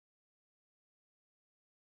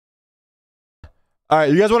All right,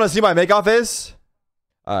 you guys want to see my makeout face?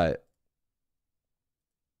 All right.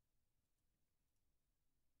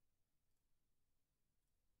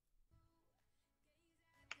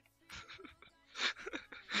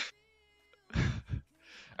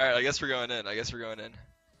 All right, I guess we're going in.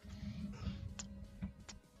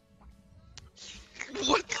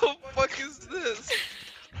 What the fuck is this?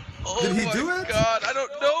 Oh Did he do it? my god, I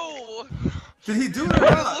don't know. Did he do it or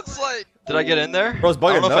What it not? looks like. Did I get in there? Bro's bugging,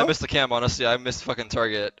 I don't know if no? I missed the cam, honestly. I missed fucking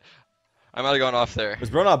target. I might have gone off there. Was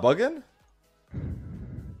bro not bugging?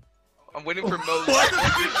 I'm waiting for Mo. He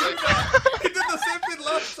did the same thing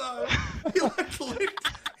last time. He like licked.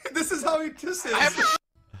 This is how he kisses.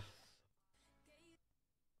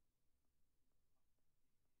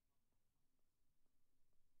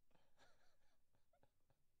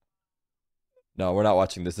 No, we're not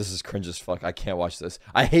watching this. This is cringe as fuck. I can't watch this.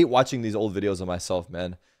 I hate watching these old videos of myself,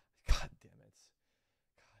 man. God damn it.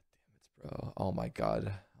 God damn it, bro. Oh my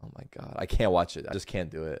god. Oh my god. I can't watch it. I just can't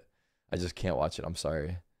do it. I just can't watch it. I'm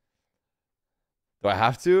sorry. Do I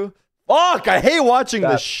have to? Fuck! I hate watching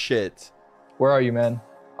this shit. Where are you, man?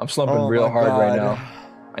 I'm slumping real hard right now.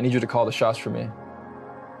 I need you to call the shots for me.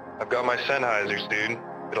 I've got my Sennheisers, dude.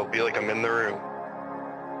 It'll be like I'm in the room.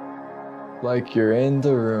 Like you're in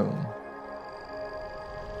the room.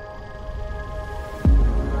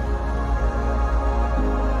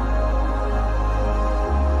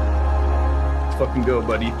 Let's fucking go,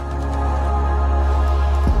 buddy.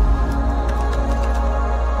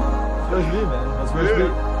 That's me, man. That's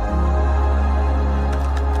me.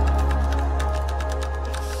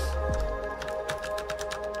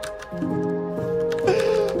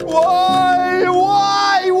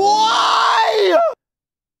 Why?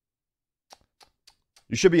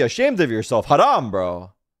 You should be ashamed of yourself. Haram,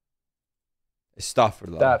 bro.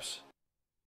 Astaghfirullah. Daps.